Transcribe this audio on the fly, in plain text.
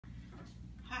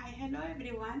Hi, hello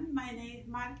everyone. My name is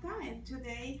Marta, and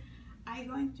today I'm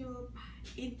going to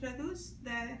introduce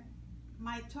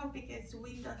my topic is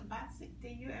Windows Basic. Do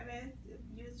you ever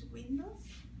use Windows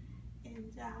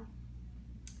and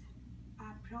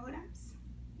programs?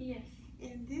 Yes.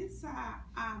 And this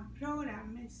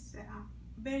program is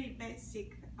very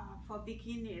basic for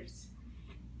beginners.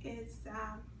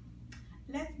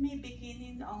 Let me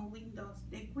begin on Windows.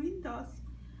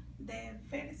 The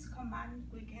first command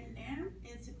we can learn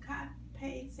is cut,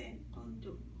 paste, and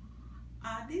undo.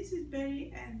 This is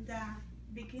very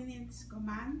beginnings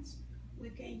command.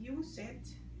 We can use it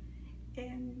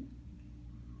in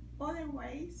other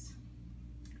ways.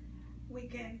 We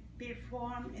can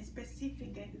perform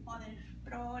specific and other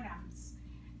programs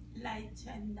like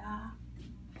in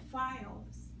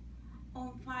files.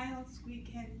 On files we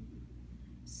can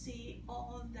see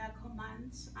all the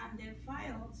commands under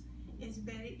files. Is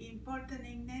very important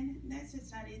and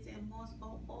necessary in most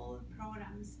of all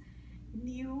programs.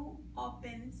 New,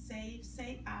 open, save,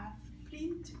 save as,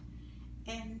 print,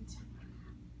 and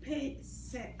pay,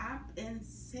 set up and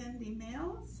send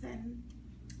emails, and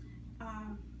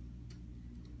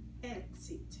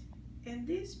exit. And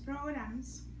these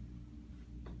programs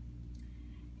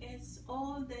is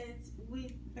all that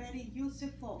we very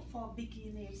useful for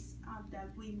beginners of the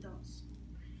Windows.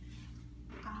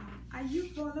 Are you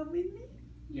following me?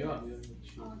 Yeah.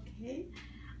 Sure. Okay.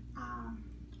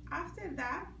 After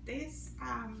that, this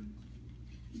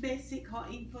basic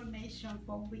information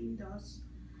for Windows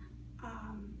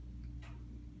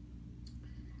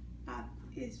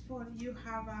is for you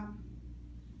have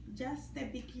just the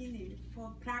beginning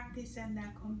for practice and the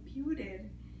computer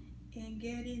and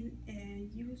getting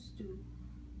used to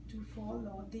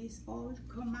follow these old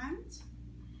commands.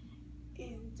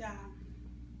 And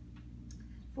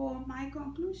for my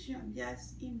conclusion,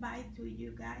 just invite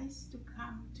you guys to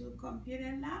come to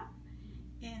Computer Lab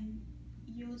and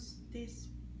use this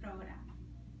program.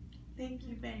 Thank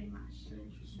you very much.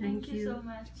 Thank you so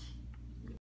much.